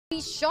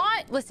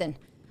shot. Listen,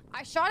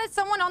 I shot at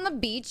someone on the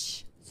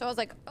beach. So I was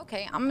like,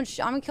 okay, I'm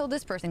gonna kill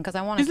this person because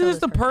I want to. Isn't this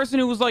the person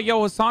who was like,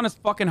 "Yo, Hasan is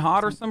fucking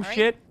hot" or some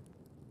shit?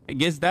 I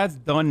guess that's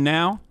done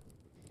now.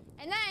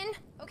 And then,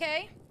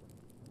 okay.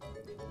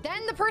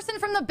 Then the person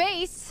from the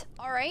base,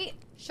 all right,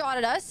 shot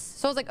at us.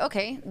 So I was like,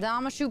 okay, then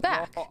I'm gonna shoot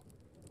back.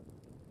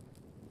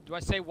 Do I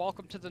say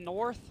welcome to the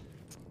north?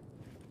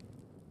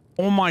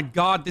 Oh my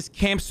god, this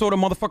camp soda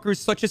motherfucker is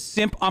such a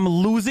simp. I'm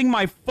losing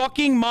my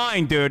fucking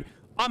mind, dude.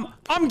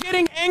 I'm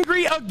getting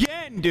angry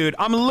again, dude.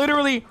 I'm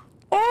literally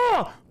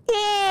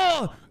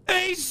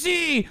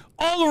Acie,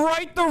 I'll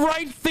write the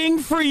right thing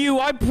for you,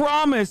 I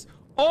promise.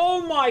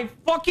 Oh my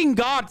fucking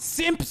god,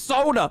 simp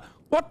soda.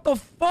 What the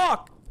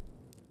fuck?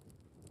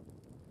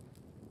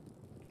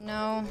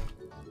 No.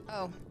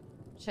 Oh.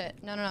 Shit.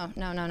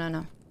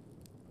 No.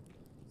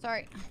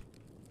 Sorry.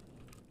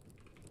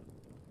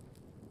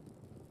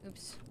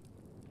 Oops.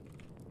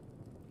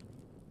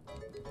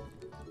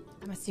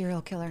 I'm a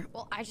serial killer.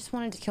 Well, I just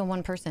wanted to kill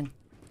one person.